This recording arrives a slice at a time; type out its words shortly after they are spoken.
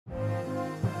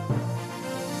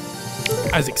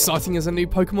As exciting as a new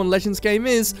Pokemon Legends game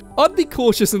is, I'd be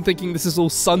cautious in thinking this is all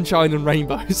sunshine and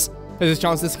rainbows. There's a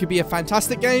chance this could be a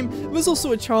fantastic game, but there's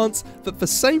also a chance that the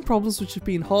same problems which have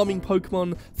been harming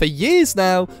Pokemon for years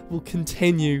now will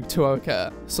continue to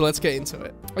occur. So let's get into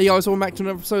it. Hey guys, welcome back to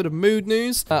another episode of Mood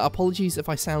News. Apologies if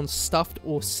I sound stuffed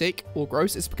or sick or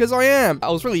gross, it's because I am. I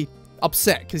was really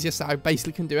upset because yesterday I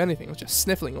basically couldn't do anything. I was just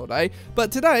sniffling all day.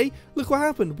 But today, look what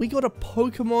happened. We got a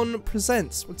Pokemon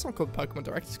Presents. Well, it's not called Pokemon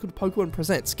Direct, it's called Pokemon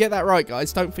Presents. Get that right,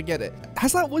 guys. Don't forget it.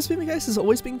 Has that always been the case? Has it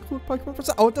always been called Pokemon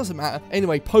Presents? Oh, it doesn't matter.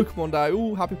 Anyway, Pokemon Day.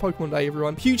 Ooh, happy Pokemon Day,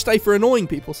 everyone. Huge day for annoying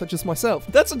people such as myself.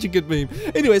 That's such a good meme.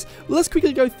 Anyways, let's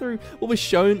quickly go through what was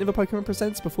shown in the Pokemon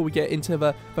Presents before we get into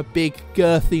the big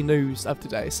girthy news of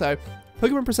today. So,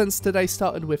 Pokemon Presents today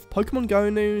started with Pokemon Go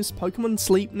news, Pokemon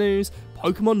Sleep news,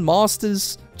 Pokemon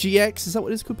Masters GX, is that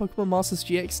what it's called? Pokemon Masters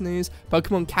GX news,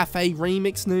 Pokemon Cafe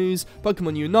Remix news,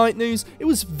 Pokemon Unite news. It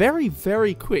was very,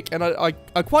 very quick, and I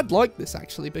quite like this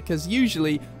actually, because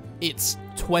usually it's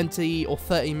 20 or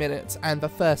 30 minutes, and the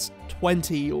first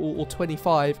 20 or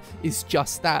 25 is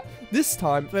just that. This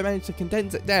time, they managed to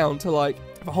condense it down to like,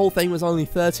 the whole thing was only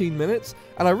 13 minutes,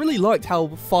 and I really liked how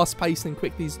fast-paced and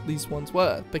quick these ones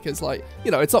were, because, like,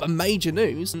 you know, it's not a major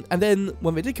news, and then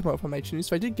when they did come up with major news,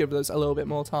 they did give those a little bit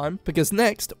more time, because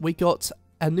next, we got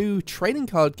a new trading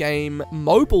card game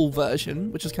mobile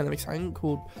version, which is kind of exciting,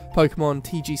 called Pokemon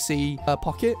TGC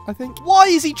Pocket, I think. Why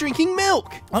is he drinking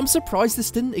milk? I'm surprised this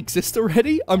didn't exist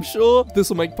already. I'm sure this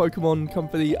will make Pokemon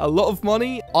Company a lot of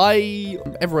money.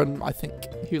 Everyone, I think,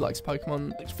 who likes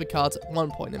Pokemon looks for cards at one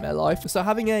point in their life. So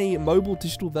having a mobile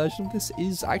digital version of this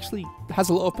has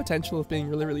a lot of potential of being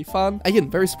really, really fun. Again,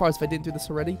 very surprised if I didn't do this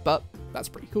already, but that's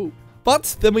pretty cool.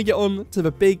 But then we get on to the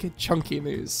big chunky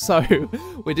news. So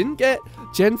we didn't get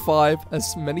Gen 5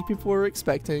 as many people were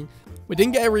expecting. We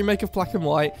didn't get a remake of Black and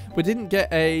White. We didn't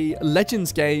get a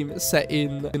Legends game set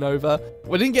in Unova.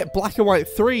 We didn't get Black and White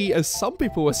 3 as some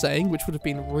people were saying, which would have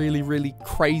been really, really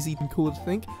crazy and cool to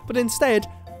think. But instead,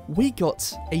 we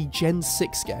got a Gen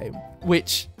 6 game,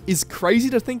 which is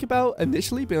crazy to think about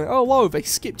initially, being like, oh, whoa, they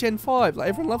skipped Gen 5. Like,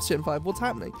 everyone loves Gen 5. What's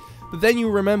happening? But then you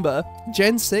remember,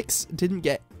 Gen 6 didn't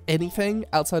get anything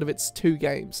outside of its 2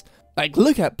 games. Like,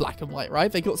 look at Black and White,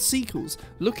 right? They got sequels.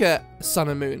 Look at Sun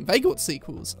and Moon. They got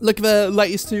sequels. Look at the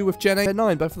latest 2 with Gen 8 and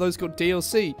 9. Both of those got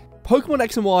DLC. Pokemon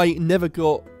X and Y never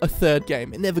got a 3rd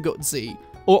game. It never got Z.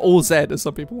 Or Z, as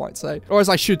some people might say. Or as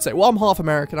I should say. Well, I'm half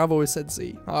American. I've always said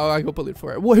Z. Oh, I got bullied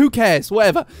for it. Well, who cares?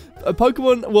 Whatever.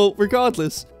 Pokemon, well,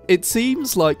 regardless, it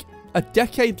seems like a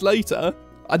decade later,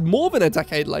 and more than a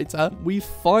decade later, we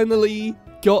finally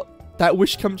got that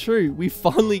wish come true. We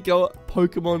finally got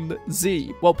Pokemon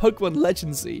Z. Well, Pokemon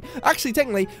Legends Z. Actually,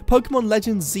 technically, Pokemon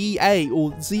Legends ZA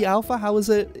or Z Alpha. How is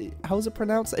it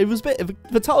pronounced? It was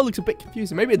the title looks a bit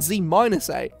confusing. Maybe it's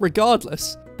Z-A.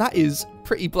 Regardless, that is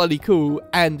pretty bloody cool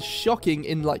and shocking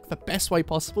in like the best way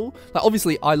possible. Like,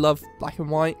 obviously, I love Black and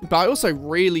White, but I also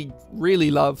really, really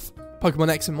love Pokemon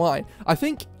X and Y. I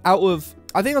think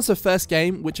that's the first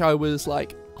game which I was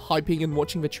like hyping and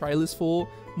watching the trailers for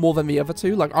more than the other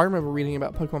 2. Like, I remember reading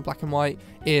about Pokemon Black and White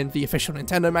in the official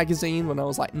Nintendo magazine when I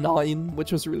was like 9,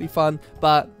 which was really fun.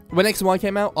 But when X and Y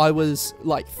came out, I was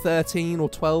like 13 or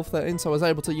 12, 13, so I was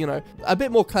able to, you know, a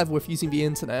bit more clever with using the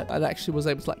internet. I actually was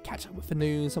able to like catch up with the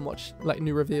news and watch like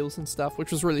new reveals and stuff,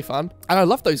 which was really fun. And I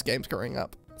loved those games growing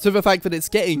up. So the fact that it's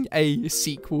getting a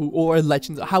sequel or a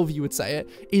Legends, or however you would say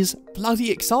it, is bloody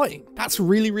exciting. That's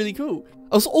really, really cool.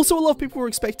 Also, a lot of people were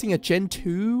expecting a Gen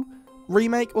 2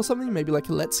 remake or something, maybe like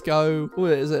a Let's Go.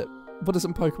 What is it? What is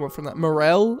some Pokemon from that?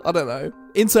 Morel? I don't know.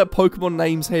 Insert Pokemon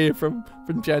names here from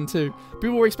Gen 2.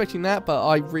 People were expecting that, but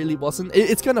I really wasn't.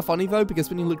 It's kind of funny though, because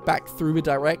when you look back through the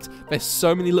Direct, there's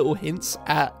so many little hints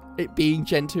at it being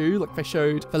Gen 2. Like, they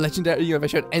showed the legendary, you know, they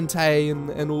showed Entei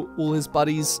and all his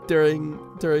buddies during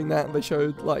that, and they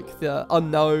showed like the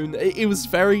unknown. It was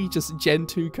very just Gen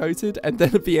 2 coated, and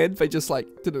then at the end they just like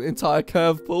did an entire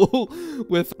curveball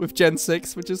with Gen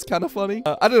 6, which is kind of funny.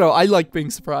 I don't know, I like being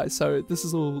surprised, so this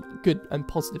is all good and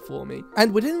positive for me.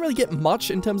 And we didn't really get much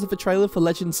in terms of the trailer for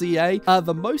Legends ZA.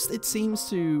 The most it seems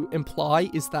to imply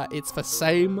is that it's the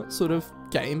same sort of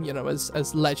game, you know,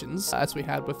 as Legends, as we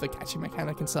had with the catching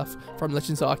mechanic and stuff from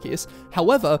Legends Arceus.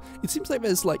 However, it seems like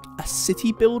there's like a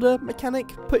city builder mechanic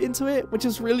put into it, which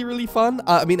is really, really fun.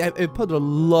 I mean, it put a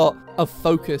lot of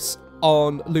focus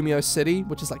on Lumiose City,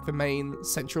 which is like the main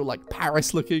central like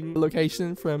Paris looking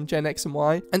location from Gen X and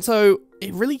Y. And so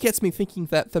it really gets me thinking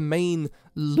that the main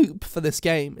loop for this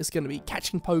game is going to be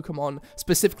catching Pokemon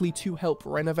specifically to help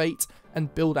renovate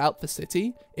and build out the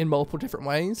city in multiple different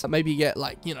ways. Maybe you get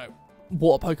like, you know,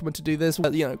 water Pokemon to do this,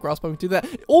 you know, grass Pokemon to do that.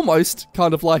 Almost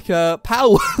kind of like a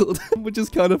Power World, which is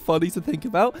kind of funny to think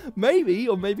about. Maybe,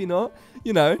 or maybe not,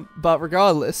 you know. But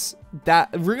regardless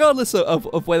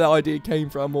of where that idea came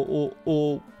from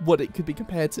or what it could be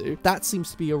compared to, that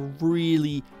seems to be a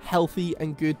really healthy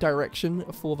and good direction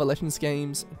for the Legends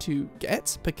games to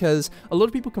get, because a lot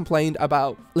of people complained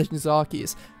about Legends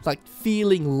Arceus like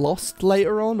feeling lost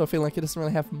later on, or feeling like it doesn't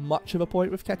really have much of a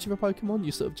point with catching a Pokemon.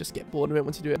 You sort of just get bored of it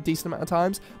once you do it a decent amount of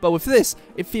times. But with this,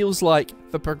 it feels like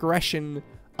the progression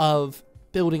of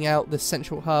building out the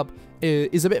central hub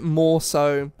is a bit more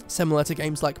so similar to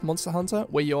games like Monster Hunter,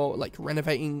 where you're like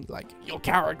renovating like your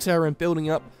character and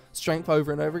building up strength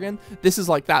over and over again. This is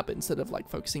like that, but instead of like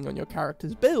focusing on your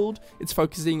character's build, it's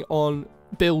focusing on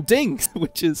building,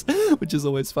 which is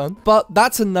always fun. But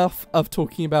that's enough of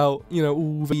talking about, you know,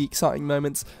 all the exciting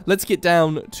moments. Let's get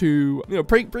down to, you know,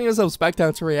 bring ourselves back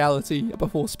down to reality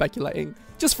before speculating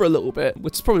just for a little bit,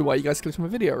 which is probably why you guys clicked on my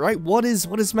video, right? What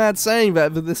is Mad saying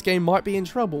that this game might be in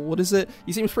trouble? What is it?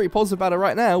 He seems pretty positive about it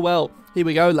right now. Well, here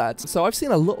we go, lads. So I've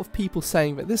seen a lot of people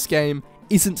saying that this game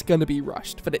isn't going to be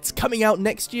rushed, that it's coming out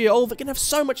next year. Oh, they're going to have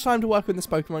so much time to work on this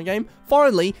Pokemon game.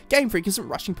 Finally, Game Freak isn't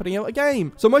rushing putting out a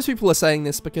game. So most people are saying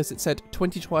this because it said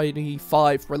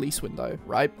 2025 release window,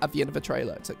 right, at the end of the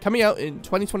trailer. It said coming out in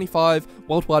 2025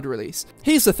 worldwide release.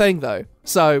 Here's the thing though.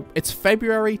 So it's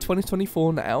February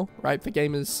 2024 now, right? The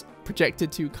game is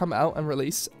projected to come out and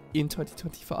release in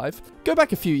 2025. Go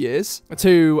back a few years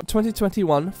to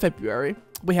 2021 February.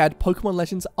 We had Pokemon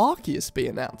Legends Arceus be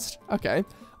announced. Okay.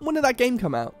 When did that game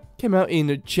come out? Came out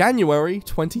in January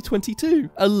 2022.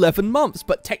 11 months,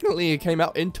 but technically it came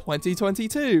out in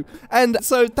 2022. And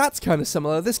so that's kind of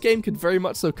similar. This game could very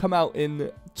much so come out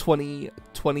in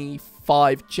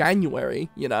 2025 January,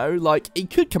 you know? Like,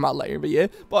 it could come out later in the year,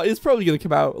 but it's probably going to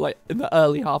come out, like, in the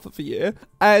early half of the year.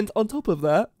 And on top of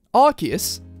that,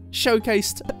 Arceus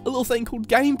showcased a little thing called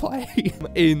gameplay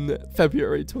in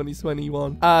February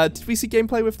 2021. Did we see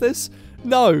gameplay with this?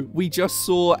 No, we just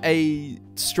saw a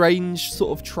strange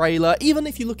sort of trailer. Even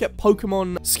if you look at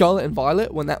Pokemon Scarlet and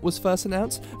Violet, when that was first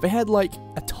announced, they had like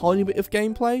a tiny bit of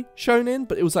gameplay shown in,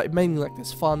 but it was like mainly like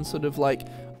this fun sort of like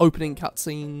opening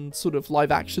cutscene sort of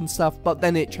live action stuff, but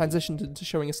then it transitioned into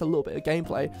showing us a little bit of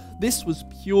gameplay. This was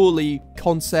purely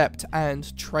concept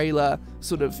and trailer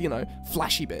sort of, you know,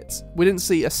 flashy bits. We didn't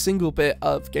see a single bit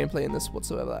of gameplay in this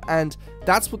whatsoever, and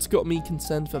that's what's got me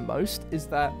concerned the most, is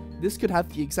that this could have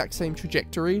the exact same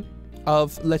trajectory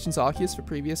of Legends Arceus, the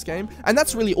previous game, and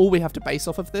that's really all we have to base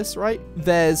off of this, right?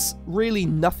 There's really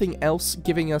nothing else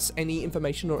giving us any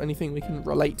information or anything we can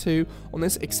relate to on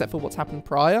this except for what's happened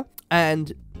prior,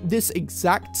 and it's an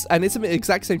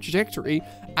exact same trajectory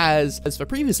as the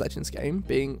previous Legends game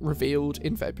being revealed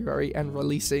in February and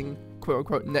releasing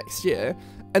quote-unquote next year.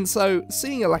 And so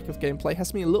seeing a lack of gameplay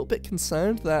has me a little bit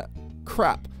concerned that,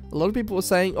 crap, a lot of people are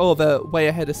saying, oh, they're way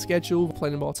ahead of schedule,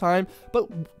 plenty more time,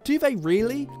 but do they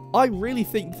really? I really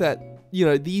think that, you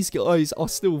know, these guys are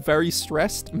still very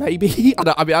stressed, maybe. I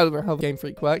don't know how Game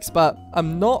Freak works, but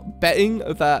I'm not betting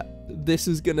that this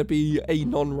is going to be a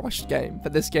non-rushed game,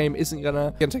 that this game isn't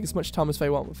gonna take as much time as they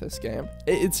want with this game.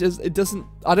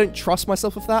 I don't trust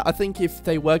myself with that. I think if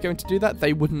they were going to do that,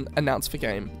 they wouldn't announce the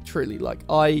game, truly. Like,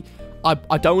 I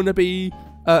don't want to be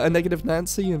a negative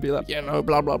Nancy and be like, yeah, no,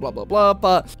 blah, blah, blah, blah, blah,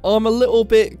 but I'm a little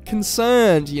bit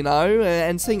concerned, you know,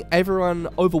 and seeing everyone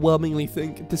overwhelmingly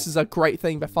think this is a great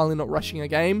thing, they're finally not rushing a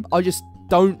game. I just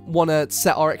don't want to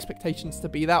set our expectations to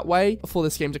be that way for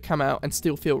this game to come out and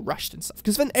still feel rushed and stuff,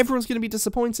 because then everyone's going to be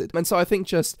disappointed. And so I think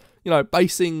just, you know,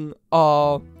 basing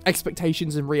our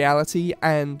expectations in reality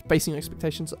and basing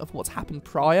expectations of what's happened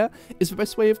prior is the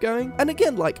best way of going. And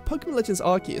again, like Pokemon Legends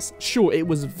Arceus, sure, it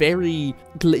was very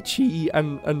glitchy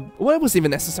and well, it wasn't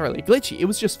even necessarily glitchy. It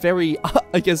was just very,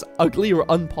 I guess, ugly or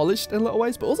unpolished in a lot of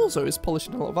ways, but also is polished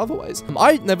in a lot of other ways.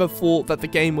 I never thought that the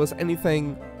game was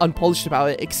anything unpolished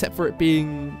about it, except for it being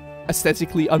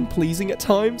aesthetically unpleasing at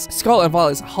times. Scarlet and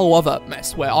Violet is a whole other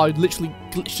mess where I literally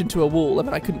glitched into a wall and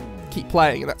then I couldn't keep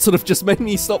playing, and that sort of just made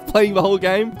me stop playing the whole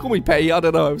game. Call me petty, I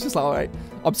don't know. I was just like, alright,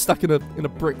 I'm stuck in a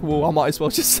brick wall, I might as well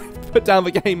just put down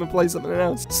the game and play something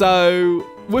else. So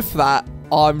with that,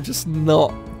 I'm just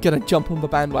not gonna jump on the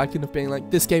bandwagon of being like,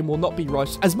 this game will not be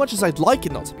rushed. As much as I'd like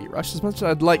it not to be rushed, as much as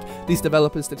I'd like these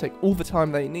developers to take all the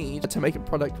time they need to make a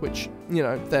product which, you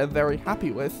know, they're very happy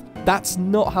with, that's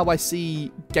not how I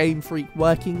see Game Freak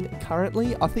working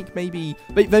currently. I think maybe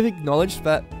they've acknowledged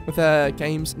that their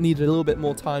games need a little bit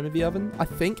more time in the oven. I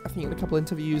think in a couple of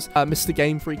interviews, Mr.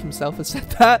 Game Freak himself has said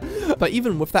that. But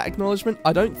even with that acknowledgement,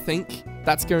 I don't think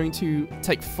that's going to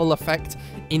take full effect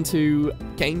into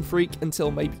Game Freak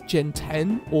until maybe Gen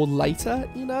 10 or later,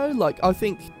 you know? Like, I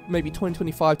think maybe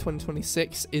 2025,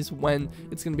 2026 is when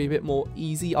it's going to be a bit more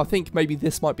easy. I think maybe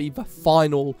this might be the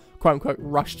final quote-unquote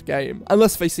rushed game,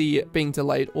 unless they see it being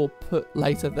delayed or put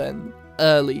later than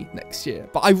early next year.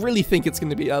 But I really think it's going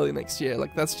to be early next year.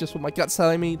 Like, that's just what my gut's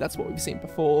telling me. That's what we've seen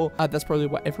before. That's probably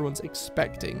what everyone's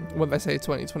expecting when they say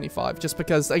 2025, just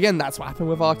because, again, that's what happened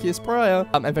with Arceus prior,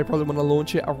 and they probably want to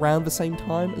launch it around the same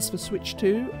time as the Switch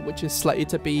 2, which is slated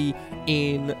to be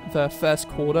in the first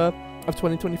quarter of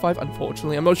 2025.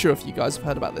 Unfortunately, I'm not sure if you guys have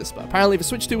heard about this, but apparently the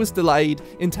Switch 2 was delayed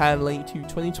internally to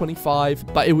 2025,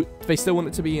 but they still want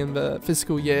it to be in the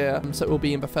fiscal year, so it will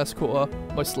be in the first quarter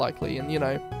most likely. And, you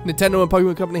know, Nintendo and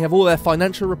Pokemon Company have all their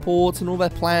financial reports and all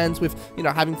their plans with, you know,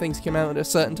 having things come out at a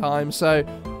certain time, so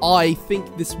I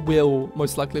think this will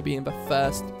most likely be in the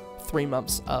first 3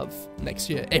 months of next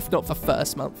year, if not the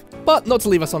first month. But not to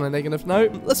leave us on a negative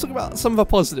note, let's talk about some of the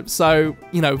positives. So,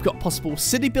 you know, we've got possible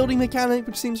city building mechanic,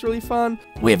 which seems really fun.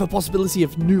 We have a possibility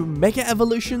of new mega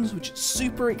evolutions, which is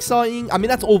super exciting. I mean,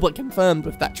 that's all but confirmed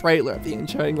with that trailer at the end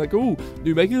showing like, oh,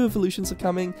 new mega evolutions are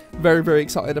coming. Very, very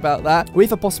excited about that. We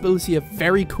have a possibility of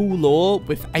very cool lore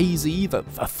with AZ, the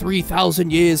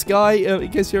 3,000 years guy, in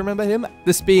case you remember him.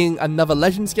 This being another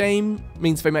Legends game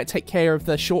means they might take care of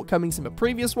the shortcomings in the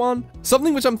previous one.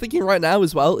 Something which I'm thinking right now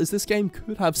as well is this game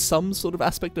could have some sort of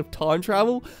aspect of time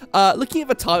travel. Looking at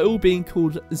the title being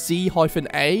called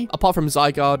Z-A, apart from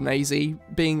Zygarde and AZ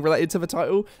being related to the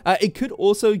title, it could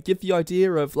also give the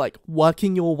idea of like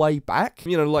working your way back,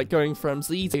 you know, like going from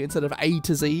Z to instead of A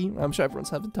to Z. I'm sure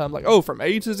everyone's had the term like, oh, from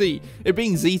A to Z. It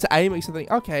being Z to A makes you think,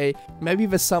 okay, maybe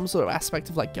there's some sort of aspect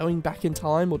of like going back in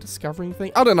time or discovering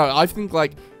things. I don't know. I think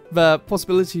like the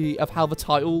possibility of how the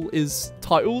title is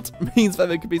titled means that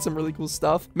there could be some really cool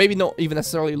stuff. Maybe not even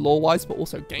necessarily lore-wise, but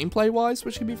also gameplay-wise,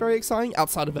 which could be very exciting,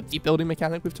 outside of the deep building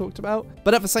mechanic we've talked about.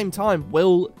 But at the same time,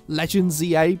 will Legends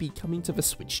ZA be coming to the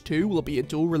Switch 2? Will it be a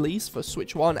dual release for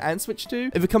Switch 1 and Switch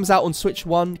 2? If it comes out on Switch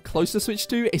 1 close to Switch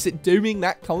 2, is it dooming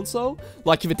that console?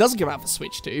 Like, if it doesn't come out for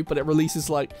Switch 2, but it releases,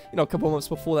 like, you know, a couple of months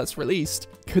before that's released,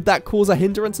 could that cause a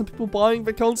hindrance on people buying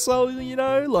the console, you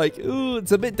know? Like, ooh,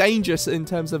 it's a bit dangerous in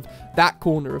terms of that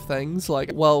corner of things.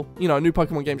 Like, well, you know, a new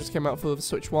Pokemon game just came out for the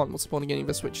Switch 1, what's the point of getting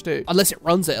the Switch 2? Unless it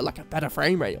runs it at like a better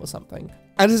frame rate or something.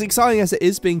 And as exciting as it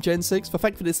is being Gen 6, the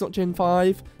fact that it's not Gen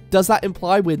 5, does that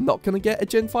imply we're not going to get a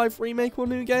Gen 5 remake or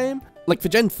new game? Like, the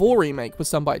Gen 4 remake was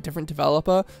done by a different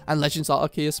developer, and Legends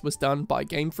Arceus was done by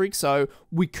Game Freak, so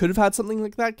we could have had something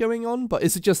like that going on, but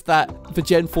is it just that the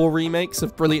Gen 4 remakes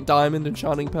of Brilliant Diamond and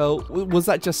Shining Pearl, was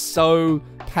that just so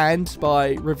panned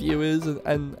by reviewers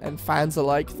and fans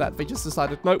alike that they just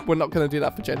decided, nope, we're not going to do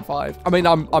that for Gen 5? I mean,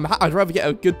 I'd rather get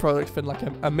a good product than like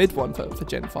a mid one for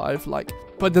Gen 5, like,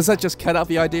 but does that just cut out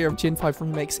the idea of Gen 5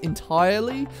 remakes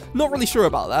entirely? Not really sure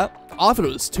about that. I thought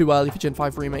it was too early for Gen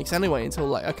 5 remakes anyway, until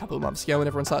like a couple of months ago when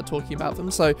everyone started talking about them.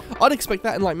 So I'd expect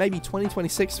that in like maybe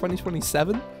 2026,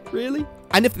 2027, really.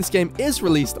 And if this game is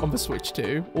released on the Switch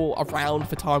 2, or around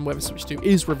the time where the Switch 2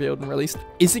 is revealed and released,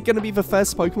 is it going to be the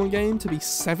first Pokemon game to be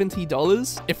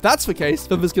 $70? If that's the case,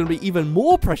 then there's going to be even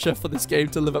more pressure for this game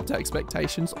to live up to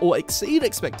expectations or exceed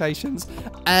expectations.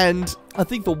 And I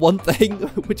think the one thing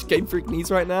which Game Freak needs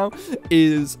right now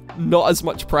is not as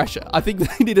much pressure. I think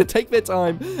they need to take their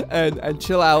time and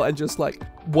chill out and just like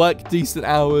work decent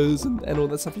hours and all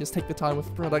that stuff, just take the time with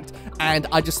the product. And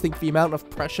I just think the amount of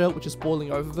pressure which is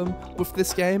boiling over them with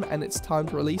this game and its time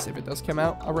to release, if it does come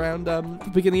out around the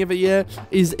beginning of the year,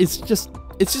 is it's just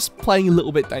playing a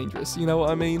little bit dangerous, you know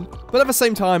what I mean? But at the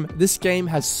same time, this game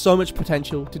has so much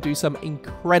potential to do some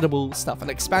incredible stuff and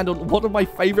expand on one of my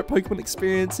favorite Pokemon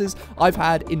experiences I've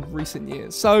had in recent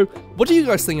years. So what do you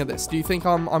guys think of this? Do you think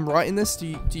I'm right in this?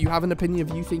 Do you have an opinion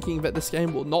of you thinking that this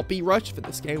game will not be rushed, that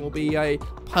this game will be a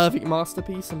perfect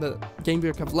masterpiece and that Game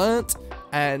Freak have learnt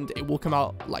and it will come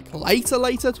out like later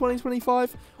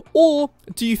 2025? Or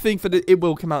do you think that it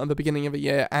will come out in the beginning of the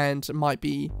year and might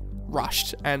be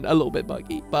rushed and a little bit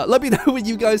buggy? But let me know what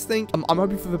you guys think. I'm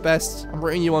hoping for the best. I'm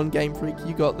rooting you on, Game Freak.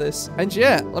 You got this. And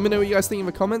yeah, let me know what you guys think in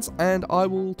the comments, and I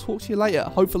will talk to you later.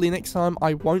 Hopefully next time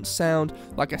I won't sound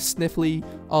like a sniffly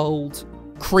old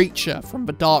creature from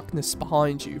the darkness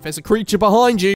behind you. If there's a creature behind you,